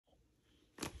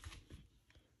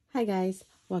Hi guys,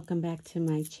 welcome back to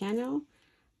my channel.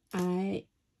 I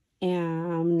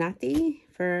am Nati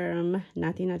from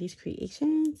Nati's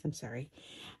Creations. I'm sorry,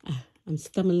 I'm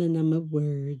stumbling on my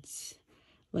words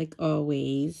like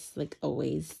always,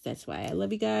 That's why I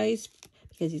love you guys,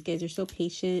 because these guys are so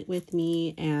patient with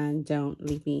me and don't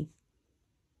leave me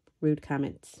rude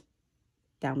comments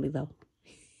down below.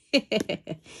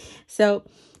 So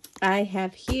I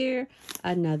have here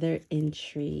another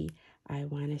entry. I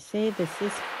want to say this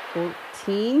is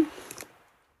 14,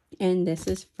 and this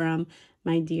is from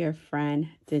my dear friend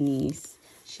Denise.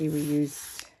 She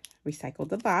recycled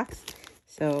the box.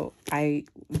 So I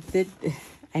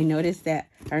noticed that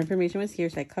our information was here,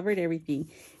 so I covered everything,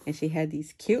 and she had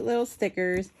these cute little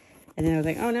stickers, and then I was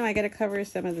like, oh no, I gotta cover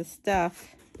some of the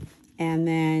stuff. And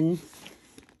then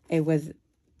it was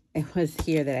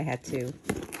here that I had to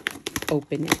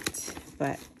open it.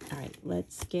 But all right,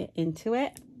 let's get into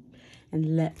it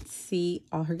and let's see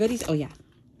all her goodies. Oh yeah,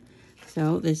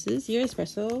 so this is your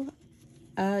Espresso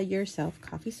Yourself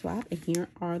Coffee Swap, and here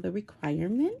are the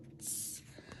requirements.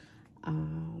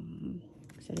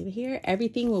 So over here,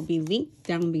 everything will be linked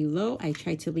down below. I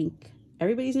try to link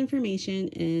everybody's information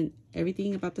and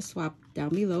everything about the swap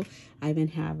down below. I even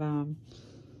have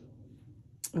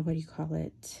what do you call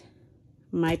it,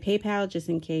 my PayPal, just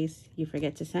in case you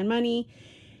forget to send money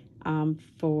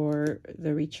for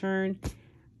the return.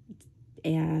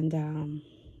 And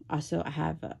also I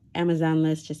have an Amazon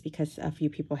list, just because a few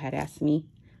people had asked me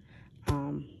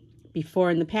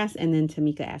before in the past, and then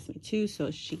Tamika asked me too,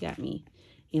 so she got me,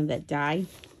 that die.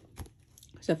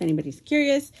 So if anybody's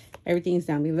curious, everything's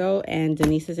down below. And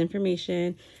Denise's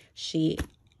information, she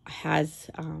has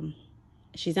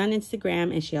she's on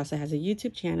Instagram, and she also has a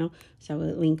YouTube channel, so I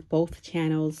will link both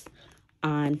channels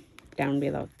on down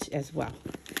below as well.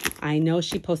 I know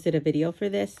she posted a video for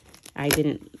this. I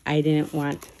didn't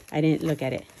look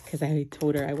at it because I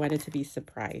told her I wanted to be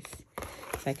surprised.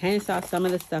 So I kind of saw some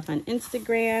of the stuff on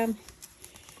Instagram,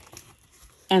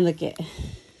 and look at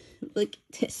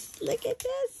this.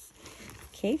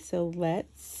 Okay, so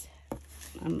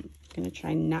I'm gonna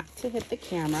try not to hit the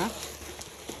camera.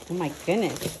 Oh my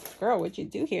goodness, girl, what'd you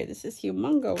do here? This is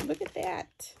humongo. Look at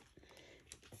that.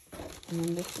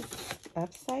 And this is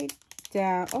upside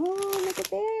down. Oh, look at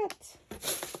that.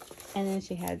 And then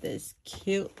she had this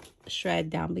cute shred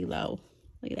down below.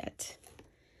 Look at that.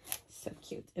 So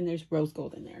cute. And there's rose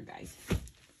gold in there, guys.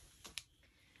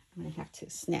 I'm going to have to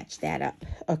snatch that up.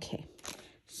 Okay.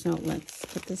 So let's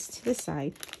put this to the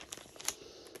side.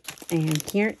 And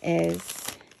here is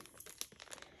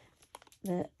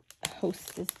the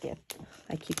hostess gift.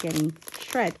 I keep getting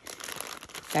shred.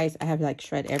 Guys, I have like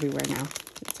shred everywhere now.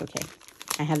 It's okay.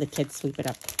 I have the kids sweep it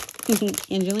up.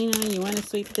 Angelina, you want to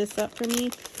sweep this up for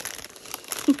me?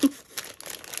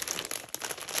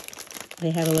 They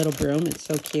have a little broom. It's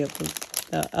so cute.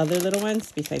 The other little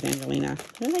ones, besides Angelina,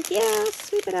 they're like, yeah, I'll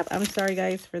sweep it up. I'm sorry,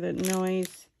 guys, for the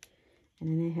noise. And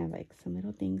then I have like some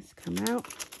little things come out.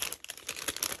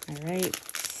 All right.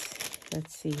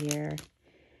 Let's see here.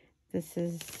 This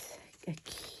is a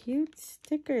cute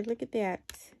sticker. Look at that.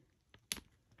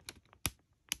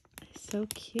 So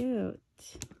cute.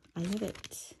 I love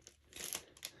it.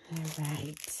 All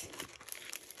right.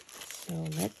 So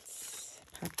let's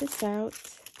pop this out.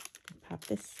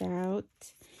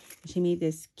 She made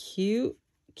this cute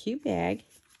bag,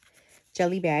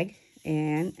 jelly bag,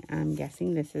 and I'm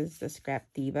guessing this is the Scrap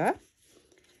Diva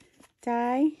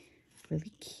die.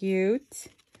 Really cute.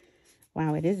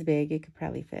 Wow, it is big. It could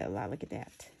probably fit a lot. Look at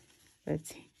that. But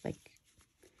it's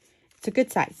a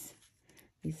good size.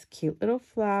 These cute little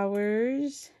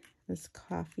flowers. This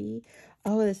coffee.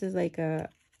 Oh, this is like the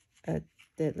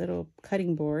little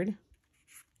cutting board.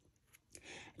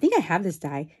 I think I have this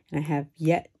die, and I have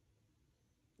yet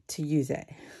to use it.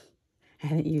 I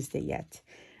haven't used it yet.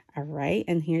 All right,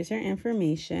 and here's her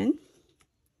information.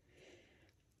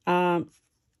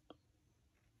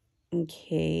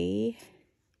 Okay.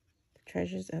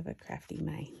 Treasures of a Crafty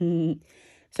Mind.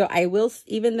 So I will,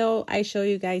 even though I show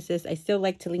you guys this, I still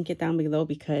like to link it down below,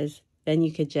 because then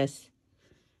you could just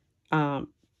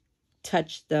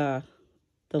touch the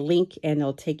link and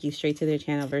it'll take you straight to their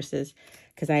channel, versus,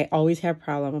 because I always have a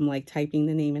problem. I'm like typing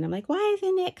the name and I'm like, why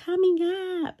isn't it coming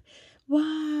up?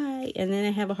 Why? And then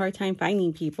I have a hard time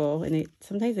finding people, and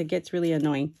sometimes it gets really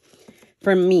annoying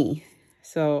for me.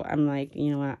 So I'm like,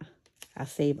 you know what? I'll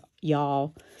save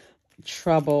y'all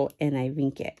trouble and I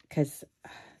link it, because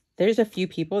there's a few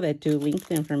people that do link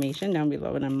the information down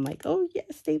below, and I'm like, oh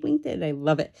yes, they linked it. I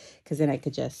love it, because then I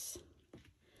could just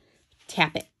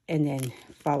tap it and then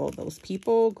follow those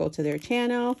people, go to their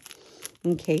channel.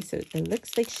 Okay, so it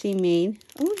looks like she made,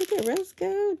 oh, look at rose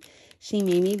gold. She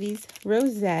made me these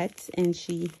rosettes and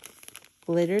she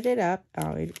glittered it up.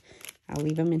 Oh, I'll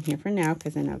leave them in here for now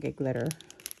because then I'll get glitter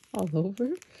all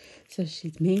over. So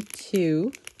she's made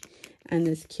 2 and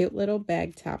this cute little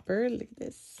bag topper. Look at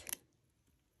this.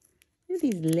 Look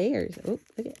at these layers. Oh,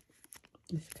 look at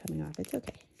this coming off. It's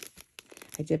okay.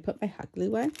 I did put my hot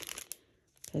glue on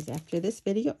because after this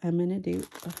video, I'm going to do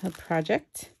a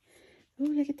project. Oh,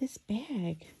 look at this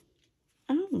bag.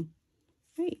 Oh,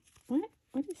 wait, what?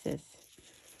 What is this?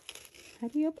 How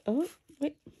do you open? Oh,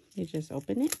 wait, you just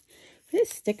open it. Put a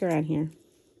sticker on here.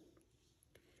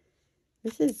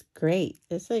 This is great.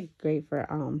 This is like great for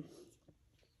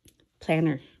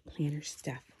planner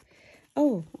stuff.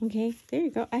 Oh, okay, there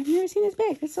you go. I've never seen this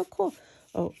bag. That's so cool.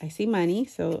 Oh, I see money.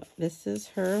 So this is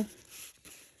her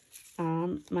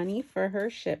money for her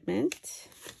shipment.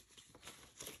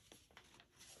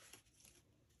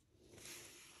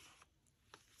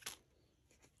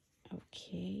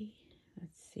 Okay,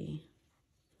 let's see.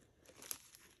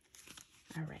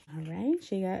 All right.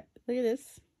 She got, look at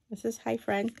this. This is Hi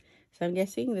Friend. So I'm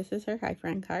guessing this is her Hi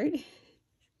Friend card.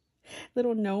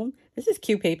 Little gnome. This is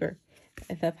cute paper.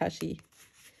 I love how she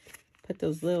put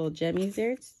those little gemmies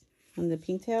there on the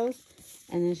pigtails.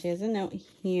 And then she has a note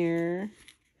here.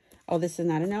 Oh, this is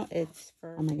not a note. It's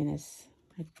for, oh my goodness.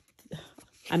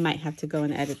 I might have to go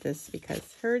and edit this because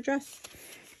her address.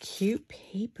 Cute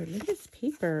paper. Look at this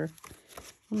paper.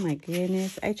 Oh my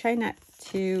goodness. I try not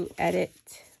to edit,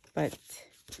 but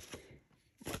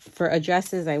for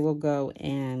addresses, I will go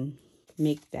and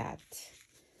make that.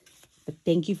 But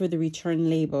thank you for the return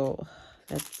label.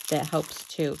 That helps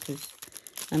too, because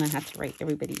then I have to write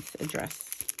everybody's address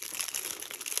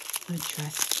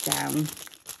down.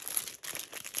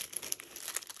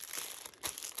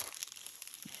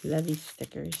 I love these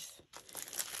stickers.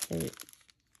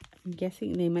 I'm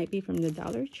guessing they might be from the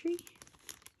Dollar Tree,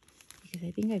 because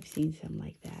I think I've seen some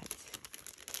like that.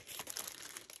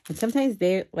 And sometimes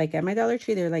they're like at my Dollar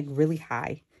Tree, they're like really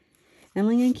high. And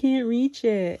I'm like, I can't reach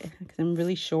it because I'm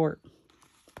really short.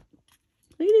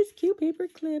 Look at this cute paper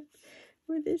clip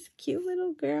for this cute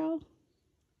little girl.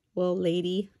 Well,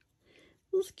 lady.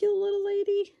 This cute little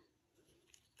lady.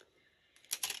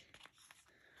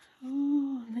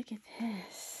 Oh, look at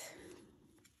this.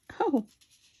 Oh.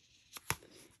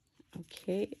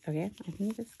 Okay. I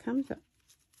think this comes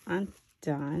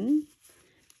undone.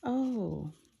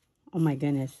 Oh my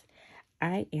goodness.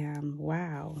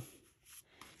 Wow.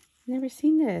 Never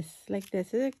seen this like this.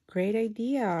 This is a great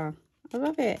idea. I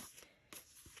love it.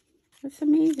 That's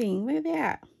amazing. Look at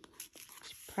that.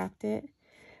 She propped it.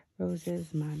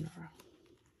 Roses Monroe.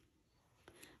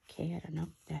 Okay, I don't know if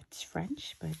that's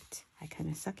French, but I kind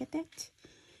of suck at that.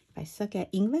 If I suck at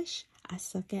English, I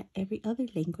suck at every other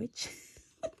language.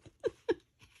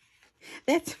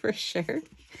 That's for sure.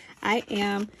 I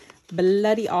am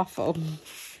bloody awful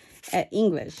at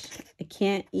English. I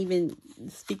can't even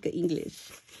speak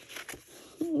English.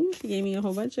 She gave me a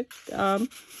whole bunch of, I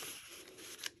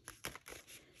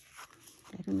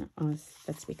don't know. Oh,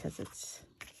 that's because it's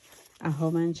a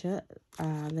whole bunch of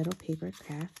little paper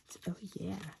crafts. Oh,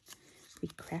 yeah. Be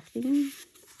crafting.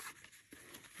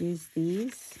 Use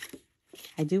these.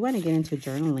 I do want to get into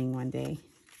journaling one day.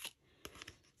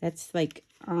 That's like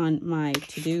on my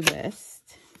to-do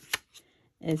list,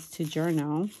 is to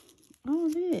journal. Oh,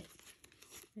 look at it.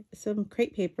 Some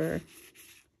crepe paper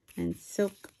and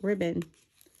silk ribbon.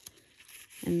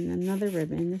 And another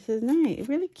ribbon. This is nice.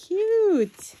 Really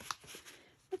cute.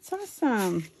 That's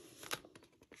awesome.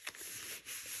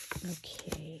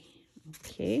 Okay.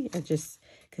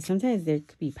 Because sometimes there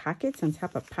could be pockets on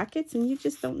top of pockets and you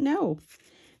just don't know.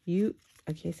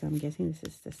 Okay, so I'm guessing this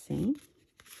is the same.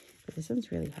 But this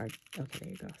one's really hard. Okay, there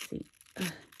you go. See?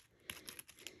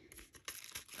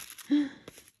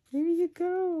 There you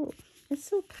go. It's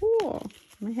so cool.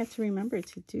 I might have to remember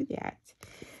to do that.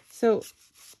 So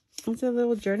it's a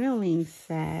little journaling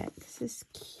set. This is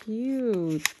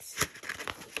cute.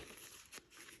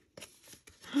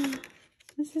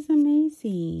 This is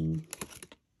amazing.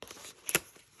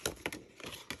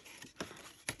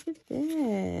 Look at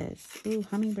this. Ooh,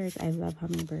 hummingbirds. I love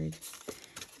hummingbirds.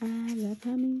 I love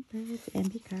hummingbirds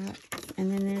and peacocks.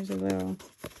 And then there's is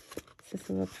this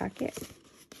a little pocket?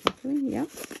 Hopefully, yep.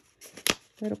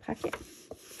 Little pocket.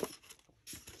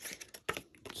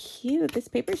 Cute. This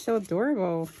paper is so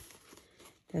adorable.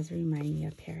 Does remind me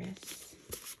of Paris.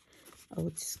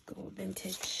 Old school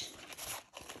vintage.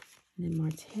 And then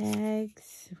more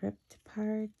tags. Ripped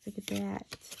apart. Look at that.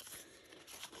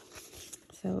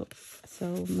 So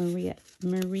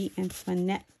Marie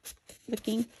Antoinette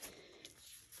looking.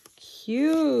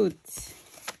 Cute.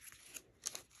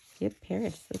 Yep,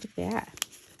 Paris. Look at that.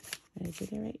 Did I do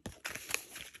that right?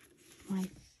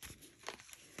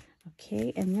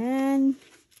 Okay, and then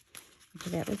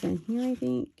okay, that was in here, I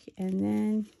think. And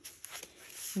then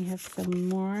we have some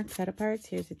more cut aparts.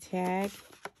 Here's a tag.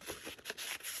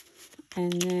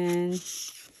 And then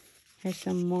here's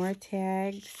some more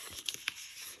tags.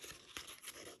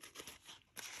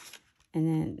 And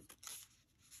then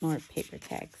more paper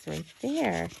tags right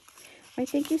there. Why,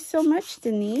 thank you so much,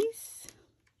 Denise.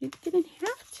 You didn't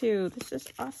have to. This is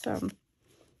awesome.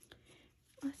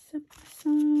 Awesome,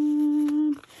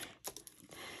 awesome.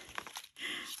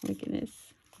 Oh my goodness.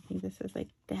 I think this is like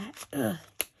that. Ugh.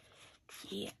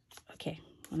 Yeah. Okay.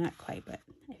 Well, not quite, but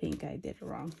I think I did it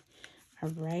wrong. All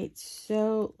right.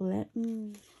 So let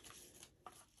me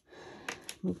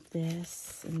move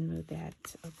this and move that.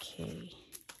 Okay.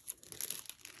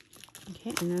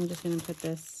 Okay. And I'm just going to put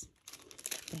this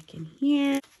back in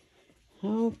here.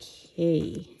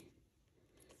 Okay.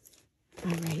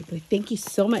 All right. Well, thank you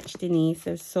so much, Denise.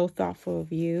 That was so thoughtful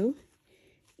of you.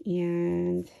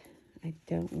 And I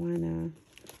don't want to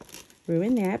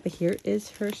ruin that, but here is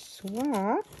her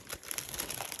swap.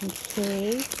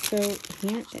 Okay, so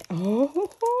here, oh,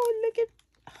 look at,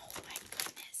 oh my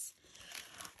goodness.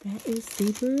 That is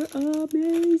super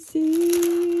amazing.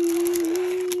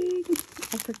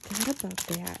 I forgot about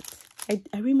that.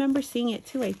 I remember seeing it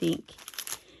too, I think.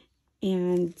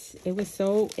 And it was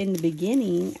so, in the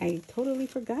beginning, I totally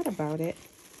forgot about it.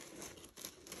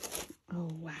 Oh,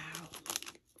 wow.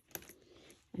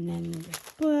 And then the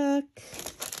book.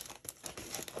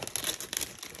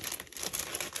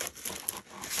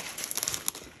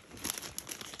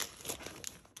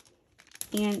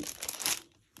 And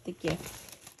the gift.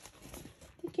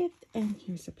 And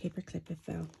here's a paper clip it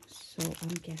fell. So I'm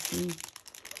guessing.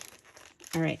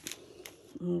 All right.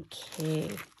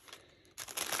 Okay.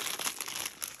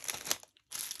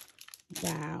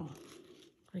 Wow.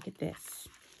 Look at this.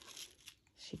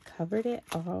 She covered it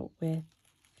all with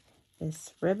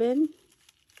this ribbon.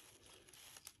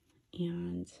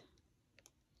 And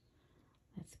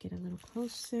let's get a little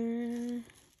closer.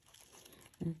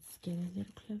 Let's get a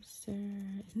little closer.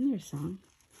 Isn't there a song?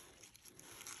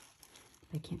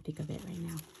 I can't think of it right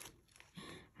now.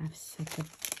 I have such a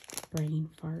brain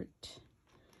fart.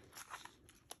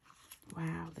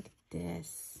 Wow, look at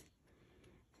this.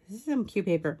 This is some cute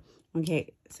paper.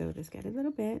 Okay, so this got a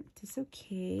little bit. It's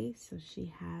okay. So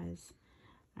she has,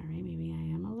 all right, maybe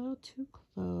I am a little too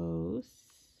close.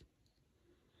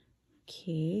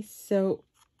 Okay, so,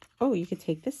 oh, you could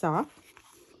take this off.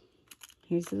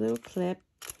 Here's a little clip.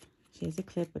 She has a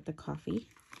clip with the coffee.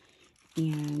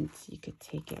 And you could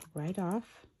take it right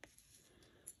off.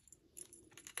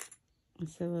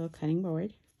 It's a little cutting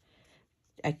board.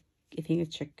 I think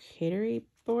it's charcuterie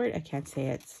board. I can't say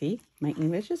it. See, my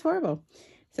English is horrible.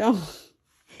 So,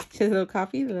 she has a little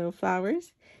coffee, little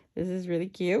flowers. This is really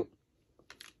cute.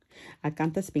 I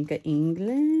can't speak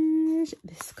English.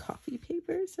 This coffee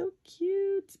paper is so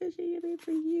cute. Especially made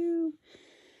for you.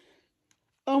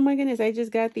 Oh my goodness, I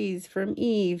just got these from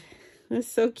Eve. That's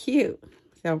so cute.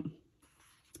 So,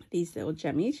 these little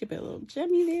jemmies. She put a little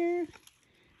jemmy there.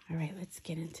 All right, let's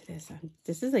get into this.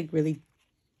 This is like really,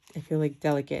 I feel like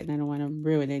delicate and I don't want to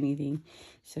ruin anything.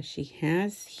 So she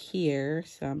has here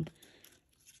some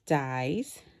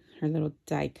dies, her little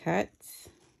die cuts.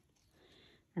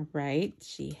 All right,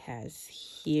 she has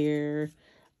here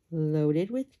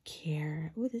loaded with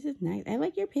care. Oh, this is nice. I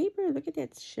like your paper. Look at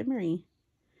that shimmery,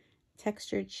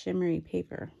 textured shimmery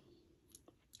paper.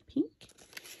 Pink.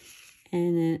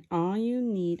 And then all you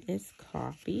need is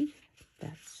coffee.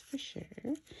 That's for sure.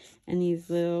 And these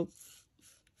little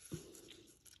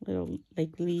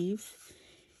like leaves.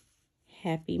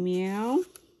 Happy Meow.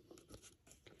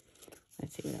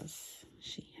 Let's see what else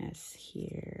she has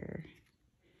here.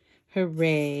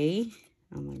 Hooray.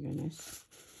 Oh my goodness.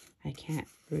 I can't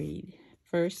read.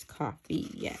 First coffee.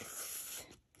 Yes.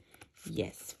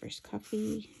 Yes, first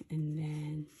coffee. And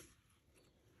then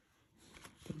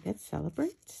I think that's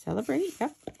celebrate. Celebrate.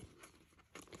 Yep.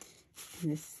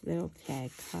 And this little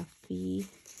tag, coffee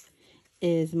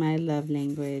is my love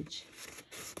language.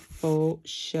 For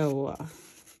sure.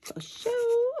 For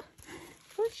sure.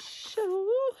 For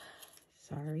sure.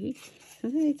 Sorry.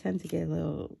 Sometimes I tend to get a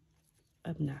little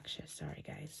obnoxious. Sorry,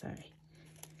 guys. Sorry.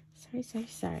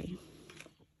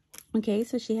 Okay,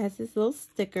 so she has this little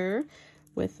sticker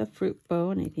with a fruit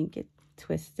bow, and I think it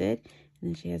twisted. And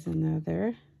then she has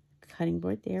another cutting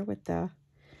board there with the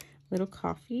little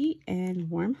coffee and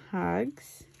warm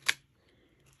hugs.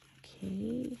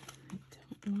 Okay, I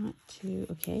don't want to.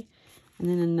 Okay, and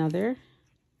then another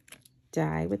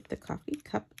die with the coffee,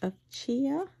 cup of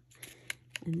chia,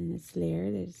 and then it's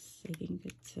layered. I think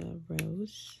it's a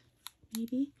rose,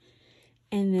 maybe.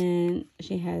 And then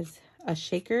she has a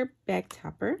shaker bag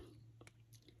topper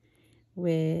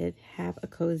with "Have a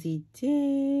Cozy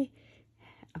Day,"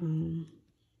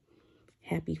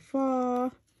 "Happy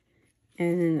Fall,"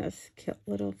 and then a cute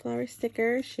little flower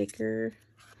sticker, shaker.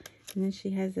 And then she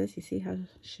has this. You see how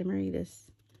shimmery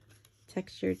this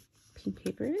textured pink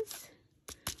paper is?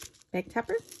 Bag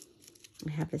topper.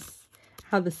 I have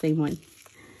the same one.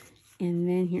 And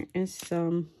then here is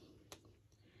some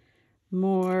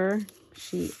more.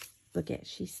 She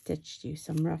stitched you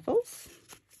some ruffles.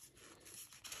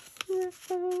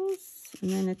 And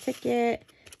then a ticket,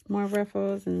 more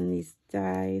ruffles, and then these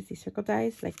dies, these circle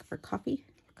dies, like for coffee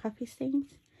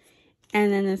stains.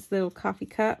 And then this little coffee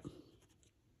cup,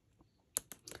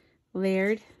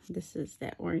 layered. This is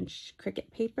that orange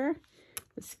cricket paper.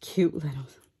 This cute little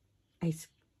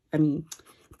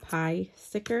pie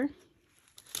sticker.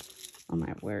 Oh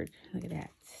my word, look at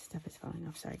that. Stuff is falling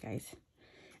off, sorry guys.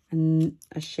 And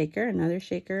a shaker, another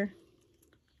shaker.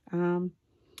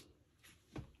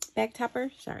 Bag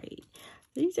topper, sorry.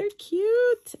 These are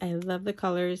cute. I love the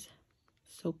colors.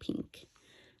 So pink.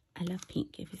 I love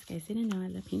pink. If you guys didn't know, I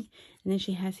love pink. And then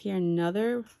she has here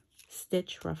another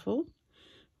stitch ruffle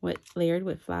layered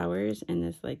with flowers and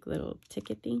this like little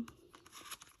ticket thing.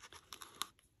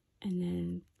 And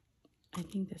then I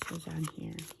think this was on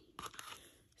here.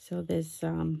 So this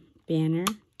banner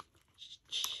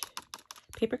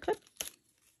paper clip.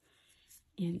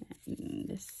 And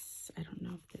this, I don't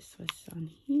know if this was on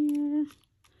here.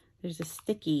 There's a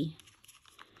sticky.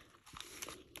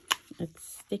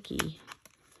 It's sticky.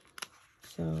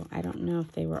 So I don't know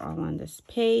if they were all on this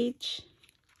page.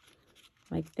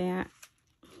 Like that.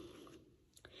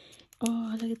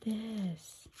 Oh, look at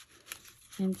this.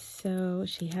 And so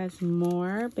she has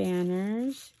more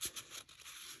banners.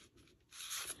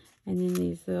 And then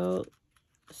these little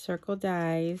circle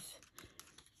dies.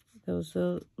 Those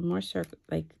little more circle,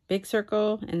 like big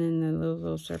circle, and then the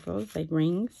little circles, like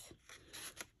rings.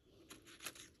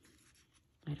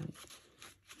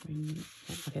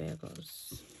 Okay, there it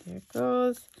goes. There it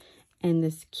goes. And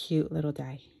this cute little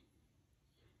die.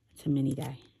 It's a mini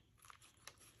die.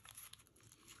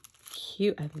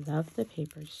 Cute. I love the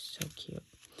paper. So cute.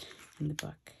 And the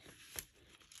book.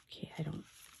 Okay,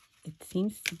 it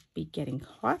seems to be getting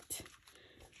caught.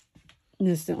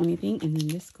 That's the only thing. And then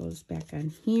this goes back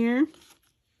on here.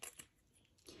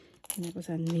 And that goes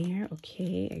on there.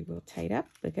 Okay, I will tie it up.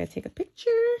 I gotta take a picture.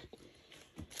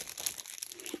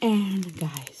 And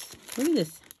guys, look at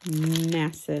this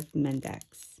massive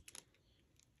Memorydex.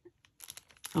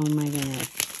 Oh my goodness.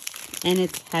 And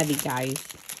it's heavy, guys.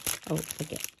 Oh,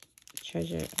 look at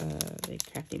treasure, the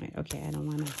crafty mic. Okay, I don't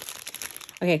want to.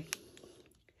 Okay.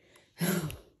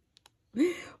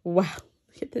 Wow.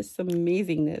 Look at this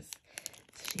amazingness.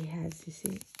 She has, you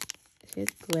see, she has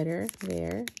glitter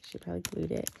there. She probably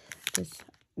glued it. This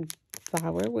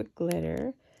flower with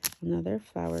glitter. Another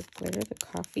flower glitter, the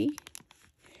coffee.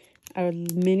 A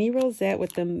mini rosette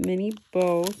with a mini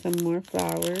bow, some more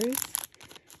flowers.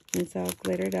 It's all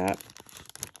glittered up.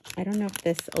 I don't know if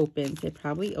this opens. It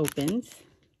probably opens.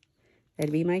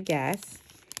 That'd be my guess.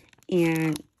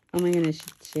 And, oh my goodness,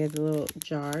 she has a little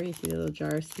jar. You see the little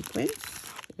jar of sequins?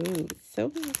 Ooh, so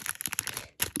good.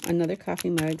 Another coffee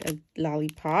mug, a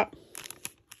lollipop.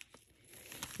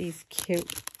 These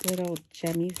cute little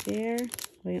jemmies there.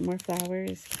 Look at more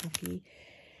flowers, coffee.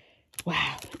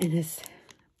 Wow, and this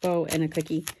bow and a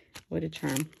cookie. What a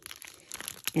charm.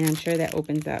 And I'm sure that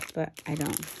opens up, but I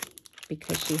don't.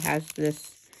 Because she has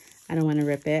this, I don't want to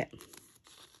rip it.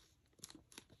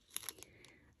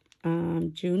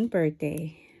 June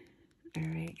birthday. All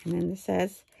right, and then this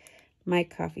says, my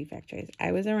coffee factoids.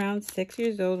 I was around 6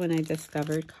 years old when I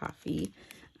discovered coffee.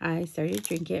 I started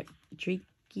drinking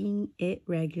it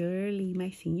regularly my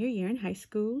senior year in high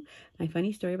school. My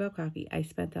funny story about coffee. I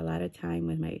spent a lot of time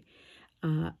with my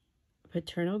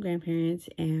paternal grandparents,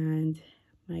 and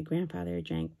my grandfather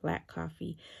drank black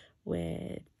coffee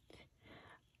with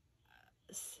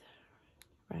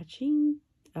I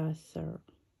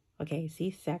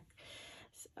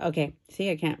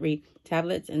can't read.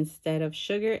 Tablets instead of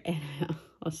sugar, and I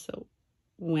also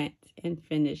went and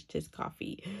finished his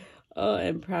coffee. Oh,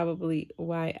 and probably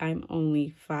why I'm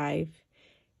only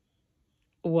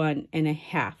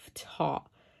 5'1.5"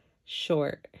 tall,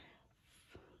 short.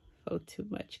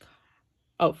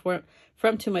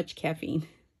 From too much caffeine.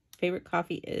 Favorite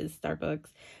coffee is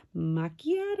Starbucks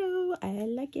macchiato. I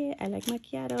like it. I like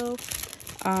macchiato.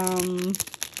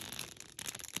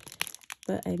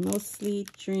 But I mostly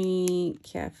drink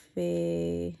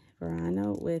cafe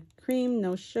verano with cream,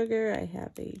 no sugar. I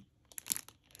have a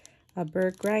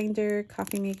bird grinder,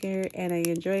 coffee maker, and I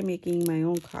enjoy making my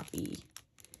own coffee.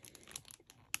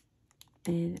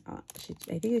 And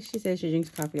I think she says she drinks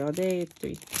coffee all day.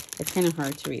 It's kind of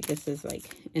hard to read. This is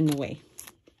like in the way.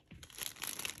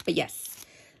 But yes.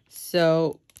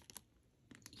 So,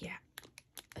 yeah.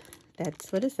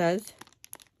 That's what it says.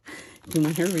 If you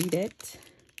want to read it.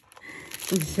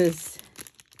 This is,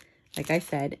 like I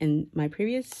said, in my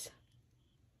previous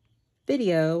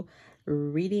video,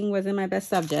 reading wasn't my best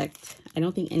subject. I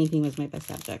don't think anything was my best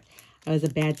subject. I was a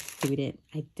bad student.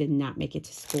 I did not make it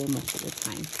to school most of the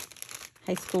time.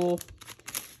 High school,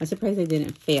 I'm surprised I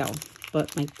didn't fail, but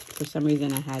for some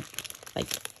reason I had, like,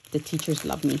 the teachers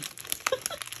loved me.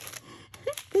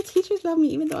 The teachers loved me,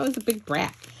 even though I was a big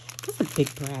brat. I was a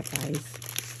big brat, guys.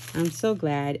 I'm so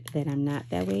glad that I'm not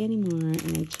that way anymore,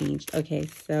 and I changed. Okay,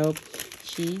 so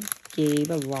she gave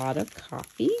a lot of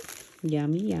coffee.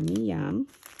 Yummy, yummy, yum.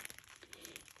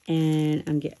 And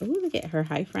I'm getting, oh, look at her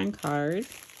Hi Friend card.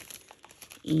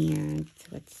 And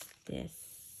what's this?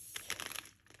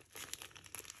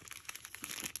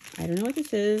 I don't know what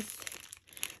this is,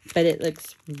 but it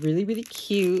looks really, really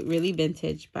cute, really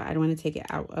vintage, but I don't want to take it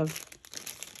out of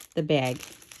the bag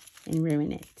and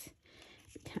ruin it.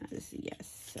 Because,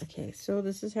 yes. Okay, so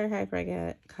this is her Hi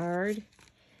Friend card.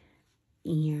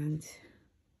 And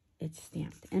it's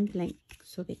stamped and blank,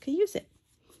 so they could use it.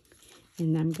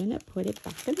 And I'm going to put it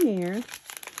back in there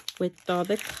with all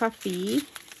the coffee.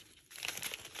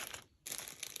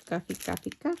 Coffee,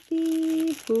 coffee,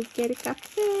 coffee. Who get a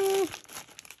coffee?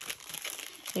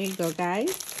 There you go,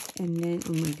 guys. And then,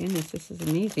 oh my goodness, this is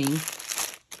amazing.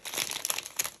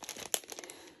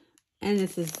 And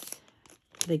this is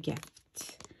the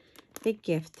gift. The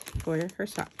gift for her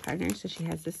sock partner. So she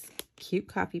has this cute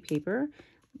coffee paper.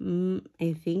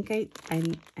 I think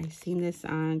I've seen this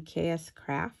on KS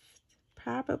Craft,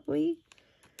 probably.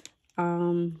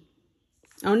 Oh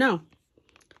no,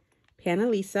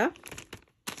 Panalisa.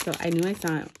 So I knew I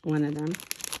saw one of them.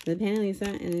 The Panalisa,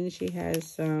 and then she has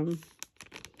some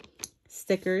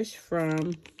stickers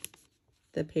from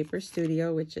the Paper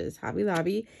Studio, which is Hobby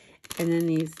Lobby, and then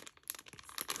these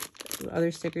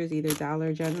other stickers, either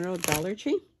Dollar General, Dollar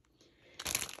Tree.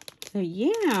 So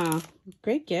yeah,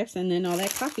 great gifts, and then all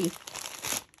that coffee.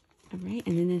 All right,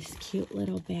 and then this cute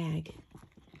little bag.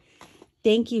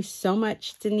 Thank you so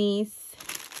much, Denise,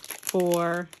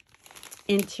 for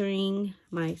entering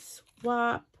my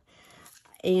swap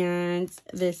and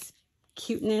this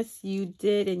cuteness you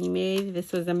did and you made.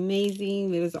 This was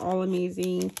amazing. It was all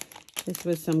amazing. This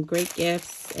was some great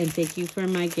gifts, and thank you for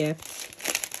my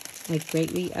gift. I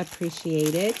greatly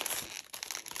appreciate it.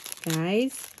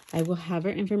 Guys, I will have her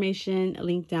information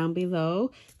linked down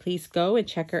below. Please go and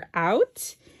check her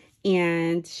out.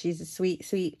 And she's a sweet,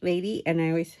 sweet lady. And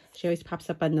she always pops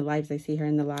up on the lives. I see her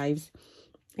in the lives.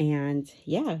 And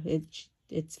yeah,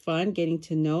 it's fun getting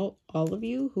to know all of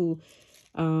you who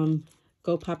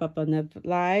go pop up on the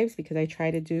lives, because I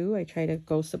try to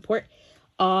go support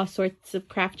all sorts of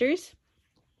crafters.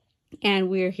 And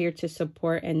we're here to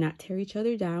support and not tear each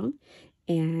other down,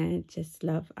 and just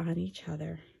love on each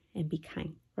other and be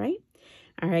kind, right?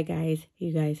 All right, guys,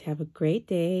 you guys have a great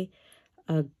day,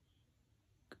 a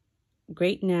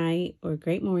great night, or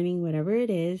great morning, whatever it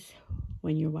is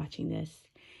when you're watching this.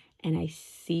 And I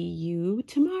see you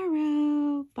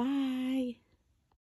tomorrow. Bye.